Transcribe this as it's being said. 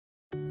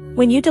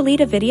When you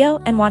delete a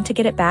video and want to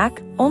get it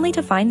back, only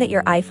to find that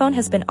your iPhone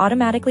has been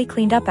automatically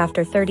cleaned up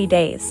after 30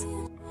 days.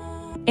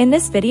 In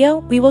this video,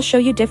 we will show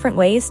you different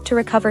ways to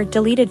recover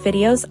deleted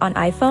videos on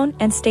iPhone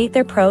and state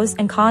their pros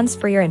and cons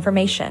for your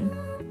information.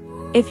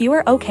 If you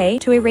are okay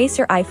to erase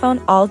your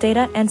iPhone all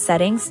data and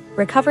settings,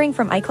 recovering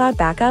from iCloud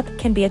backup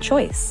can be a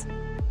choice.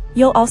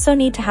 You'll also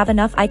need to have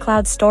enough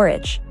iCloud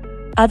storage.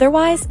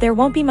 Otherwise, there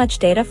won't be much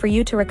data for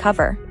you to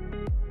recover.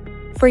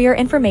 For your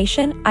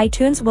information,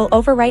 iTunes will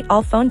overwrite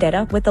all phone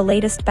data with the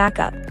latest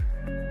backup.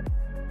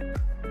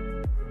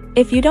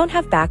 If you don't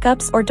have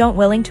backups or don't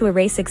willing to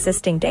erase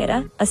existing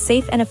data, a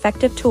safe and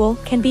effective tool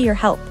can be your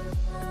help.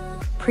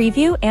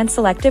 Preview and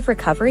selective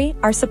recovery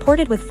are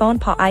supported with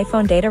FonePaw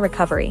iPhone Data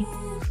Recovery.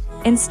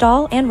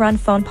 Install and run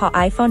FonePaw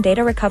iPhone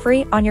Data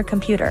Recovery on your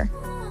computer.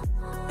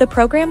 The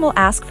program will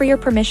ask for your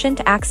permission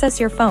to access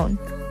your phone.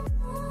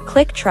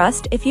 Click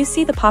Trust if you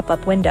see the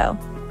pop-up window.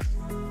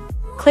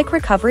 Click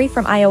Recovery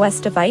from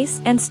iOS device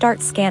and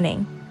start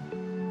scanning.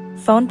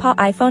 FonePaw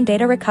iPhone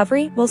Data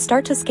Recovery will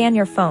start to scan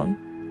your phone.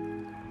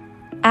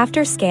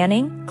 After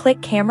scanning,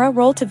 click Camera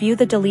Roll to view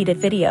the deleted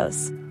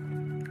videos.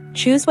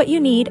 Choose what you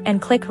need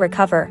and click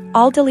Recover.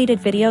 All deleted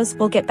videos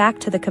will get back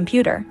to the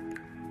computer.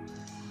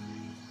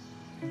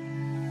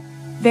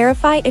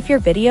 Verify if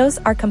your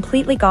videos are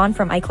completely gone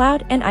from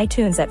iCloud and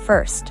iTunes at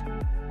first.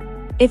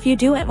 If you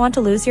do want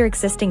to lose your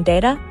existing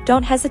data,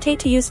 don't hesitate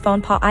to use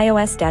FonePaw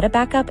iOS Data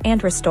Backup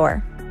and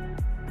Restore.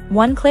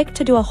 One click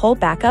to do a whole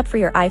backup for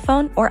your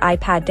iPhone or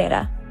iPad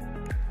data.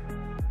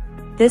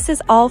 This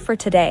is all for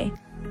today.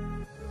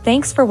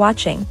 Thanks for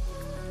watching.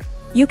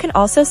 You can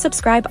also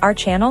subscribe our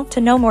channel to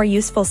know more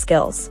useful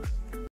skills.